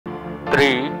3,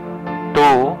 2,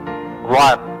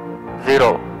 1,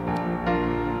 0.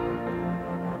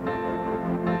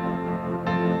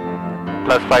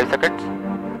 Plus 5 seconds.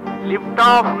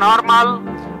 Liftoff normal.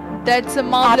 That's a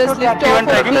marvelous liftoff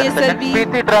of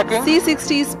PSLV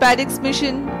C-60 SpaDeX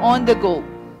mission on the go.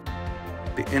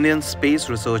 The Indian Space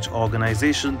Research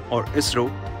Organization, or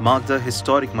ISRO, marked a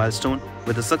historic milestone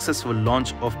with the successful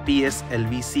launch of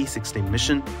PSLV C-60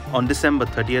 mission on December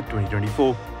 30,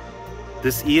 2024.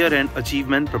 This year-end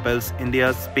achievement propels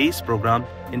India's space program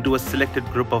into a selected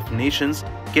group of nations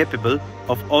capable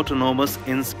of autonomous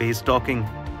in-space docking,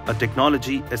 a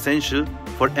technology essential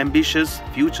for ambitious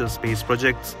future space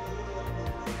projects.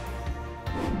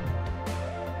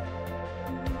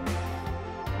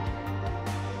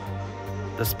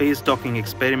 The Space Docking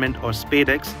Experiment, or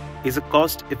SpaDeX, is a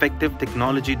cost-effective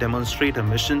technology demonstrator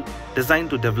mission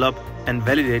designed to develop and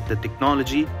validate the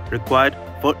technology required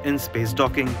for in-space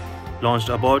docking. Launched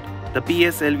aboard the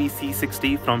PSLV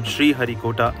C-60 from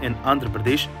Sriharikota in Andhra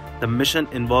Pradesh, the mission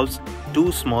involves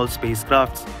two small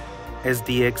spacecrafts,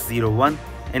 SDX-01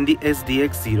 and the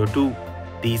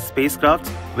SDX-02. These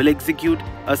spacecrafts will execute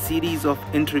a series of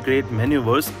intricate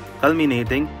maneuvers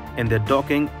culminating in their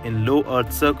docking in low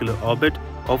Earth circular orbit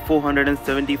of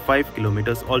 475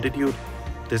 km altitude.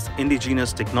 This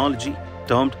indigenous technology,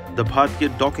 termed the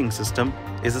Bharatiya Docking System,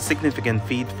 is a significant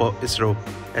feat for ISRO,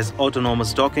 as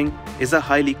autonomous docking is a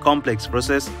highly complex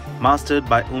process mastered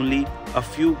by only a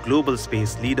few global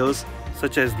space leaders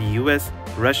such as the US,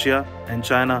 Russia, and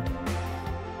China.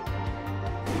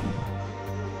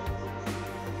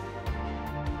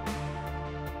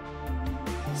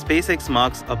 SpaceX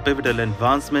marks a pivotal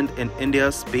advancement in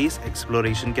India's space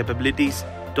exploration capabilities.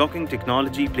 Docking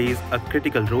technology plays a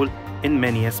critical role in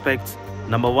many aspects.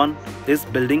 Number one is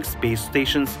building space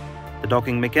stations. The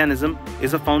docking mechanism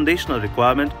is a foundational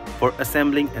requirement for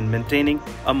assembling and maintaining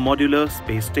a modular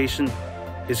space station.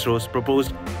 ISRO's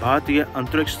proposed Bharatiya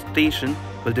Antariksh Station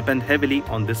will depend heavily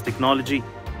on this technology.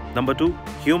 Number two,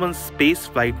 human space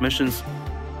flight missions.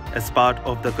 As part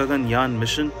of the Gaganyaan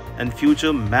mission and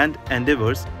future manned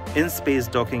endeavors, in-space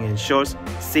docking ensures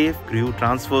safe crew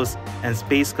transfers and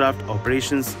spacecraft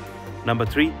operations. Number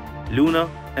 3. Lunar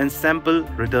and sample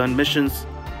return missions.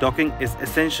 Docking is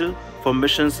essential for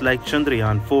missions like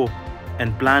Chandrayaan-4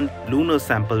 and planned lunar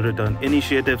sample return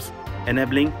initiatives,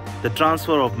 enabling the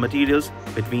transfer of materials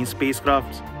between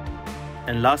spacecrafts.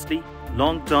 And lastly,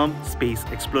 long-term space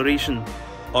exploration.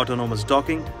 Autonomous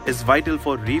docking is vital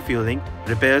for refueling,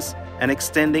 repairs, and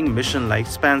extending mission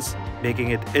lifespans,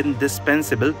 making it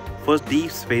indispensable for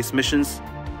deep space missions.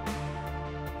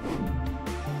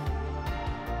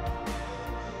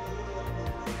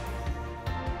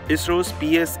 ISRO's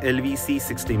PSLV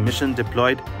C-60 mission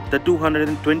deployed the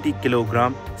 220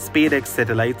 kg SpaDeX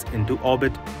satellites into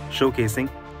orbit, showcasing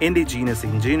indigenous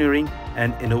engineering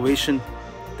and innovation.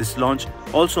 This launch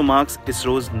also marks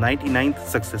ISRO's 99th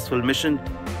successful mission,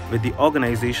 with the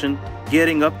organization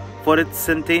gearing up for its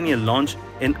centennial launch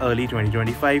in early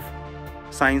 2025.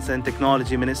 Science and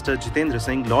Technology Minister Jitendra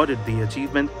Singh lauded the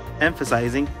achievement,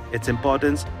 emphasizing its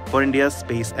importance for India's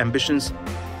space ambitions.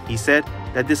 He said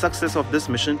that the success of this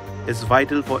mission is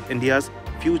vital for India's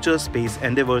future space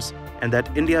endeavors and that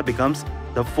India becomes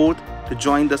the fourth to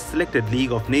join the selected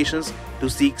League of Nations to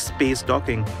seek space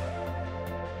docking.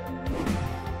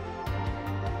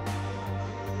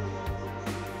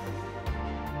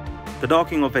 The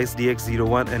docking of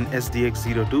SDX-01 and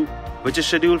SDX-02, which is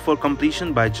scheduled for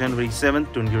completion by January 7,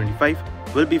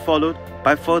 2025, will be followed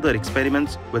by further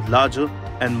experiments with larger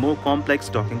and more complex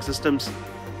docking systems.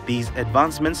 These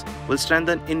advancements will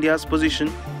strengthen India's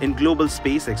position in global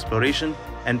space exploration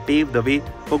and pave the way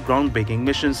for groundbreaking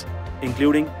missions,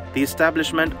 including the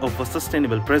establishment of a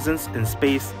sustainable presence in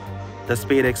space. The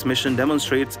SpaDeX mission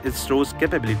demonstrates ISRO's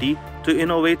capability to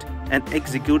innovate and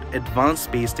execute advanced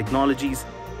space technologies,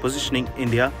 positioning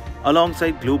India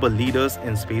alongside global leaders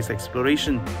in space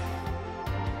exploration.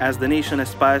 As the nation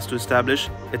aspires to establish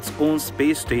its own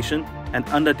space station and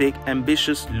undertake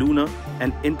ambitious lunar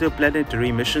and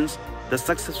interplanetary missions, the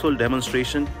successful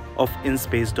demonstration of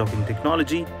in-space docking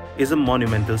technology is a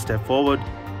monumental step forward.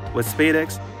 With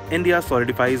SpaDeX, India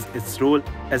solidifies its role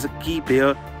as a key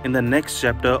player in the next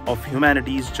chapter of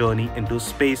humanity's journey into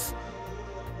space.